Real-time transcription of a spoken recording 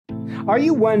Are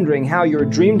you wondering how your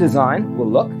dream design will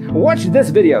look? Watch this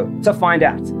video to find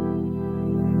out.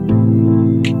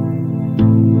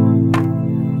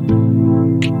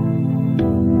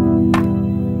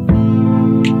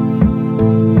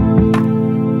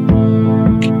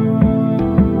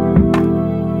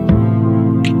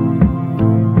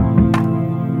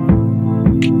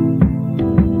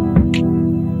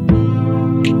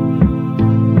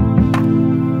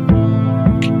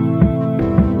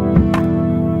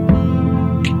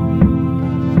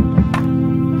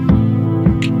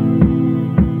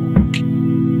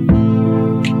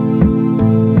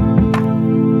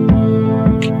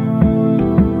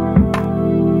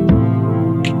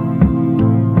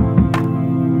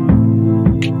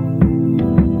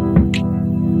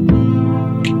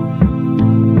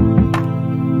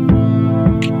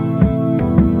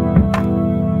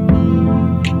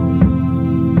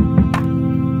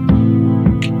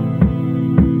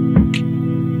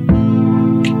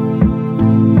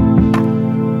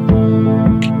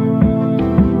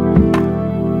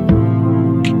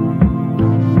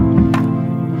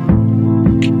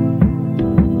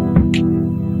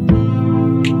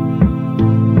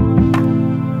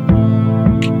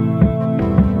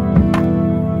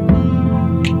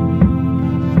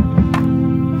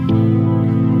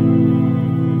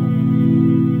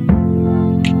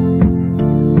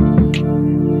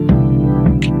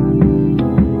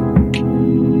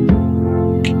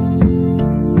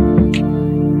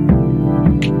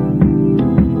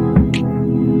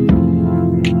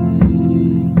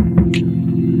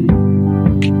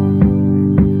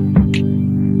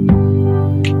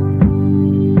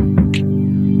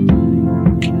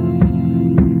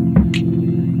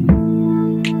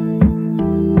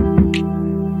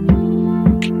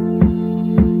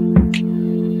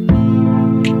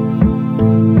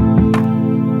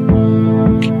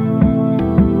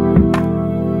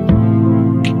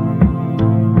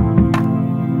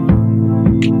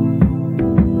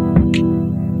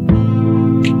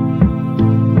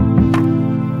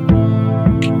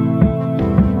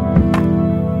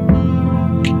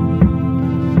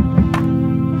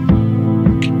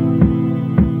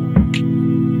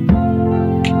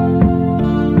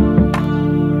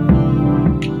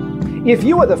 If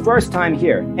you are the first time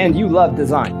here and you love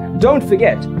design, don't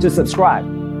forget to subscribe.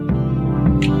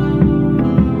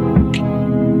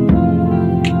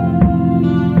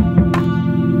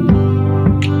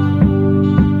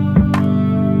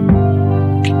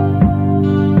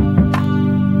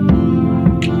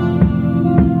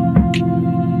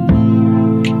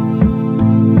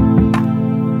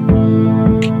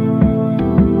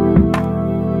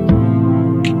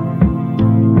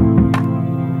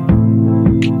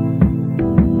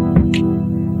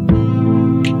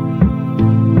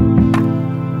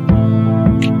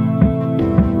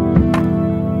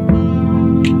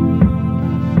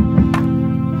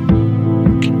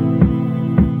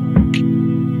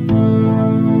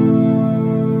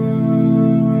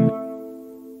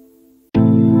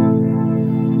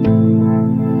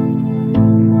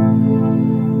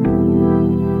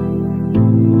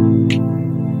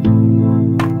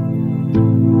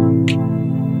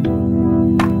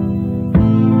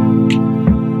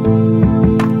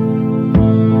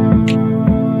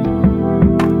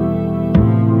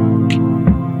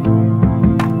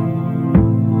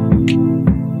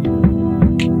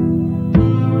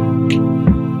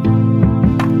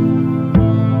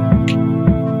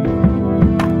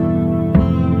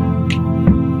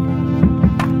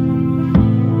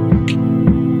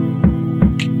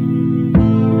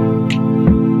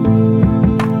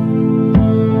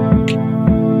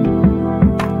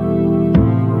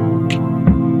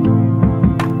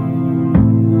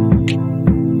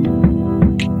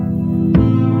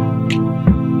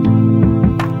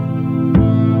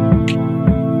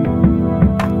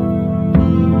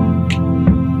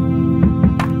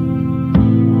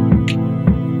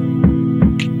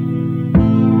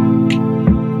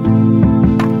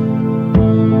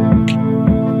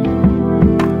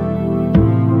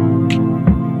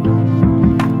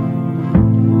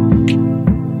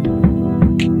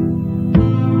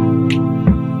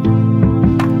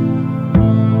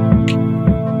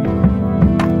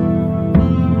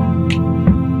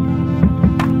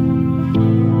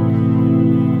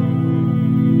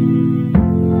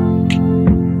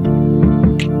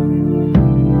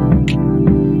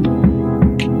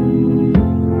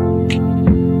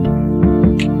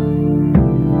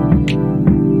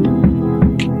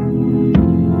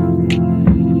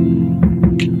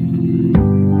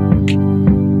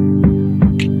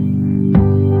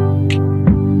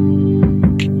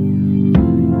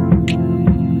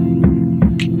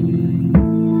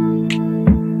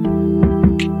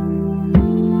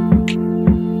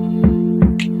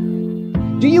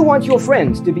 want your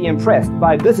friends to be impressed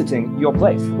by visiting your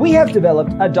place. We have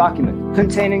developed a document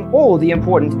containing all the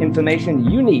important information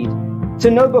you need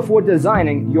to know before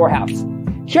designing your house.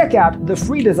 Check out the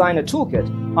free designer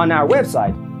toolkit on our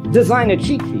website,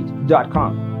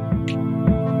 designercheatsheet.com.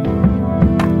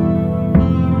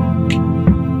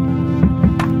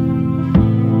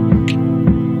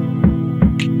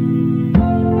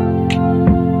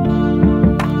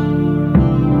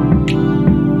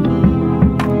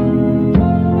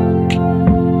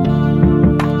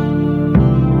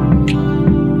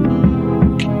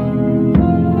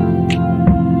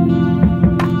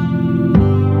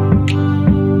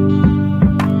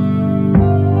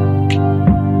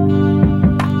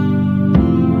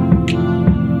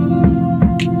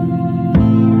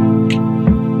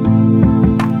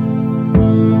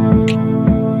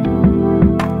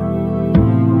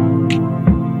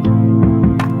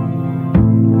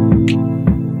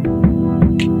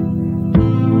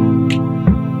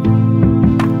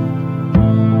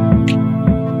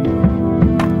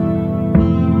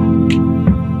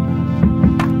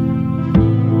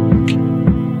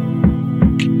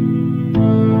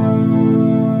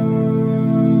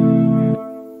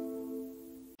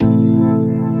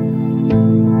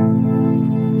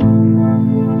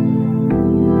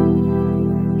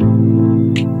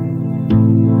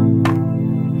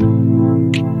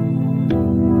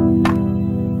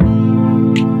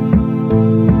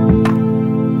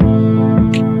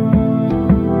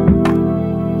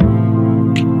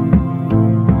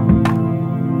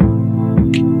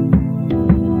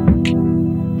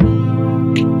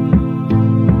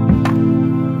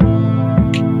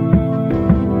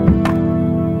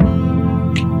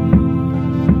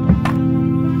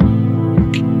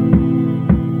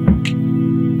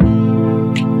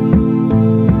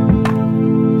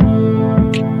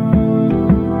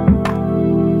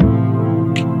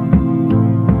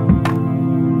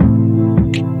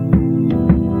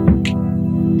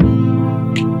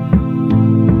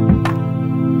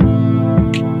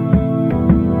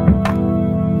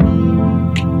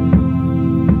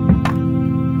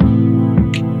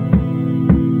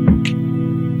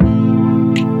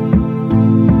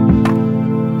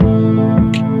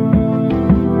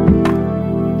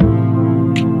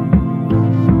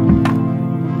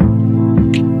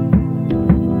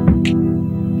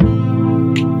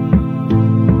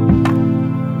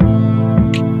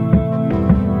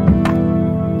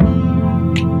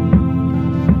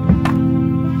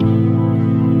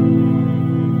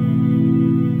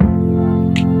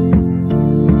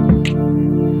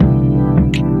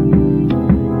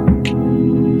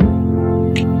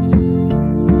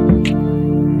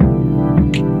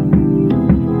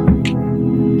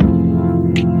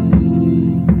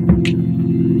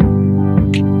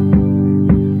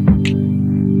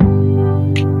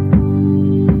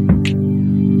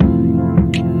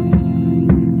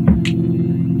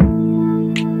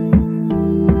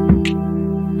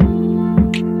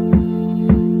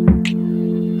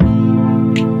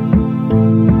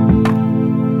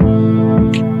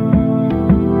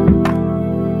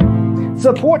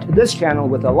 Support this channel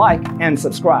with a like and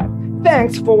subscribe.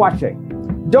 Thanks for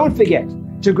watching. Don't forget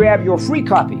to grab your free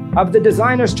copy of the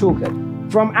Designer's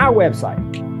Toolkit from our website,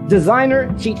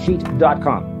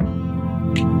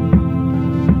 designercheatsheet.com.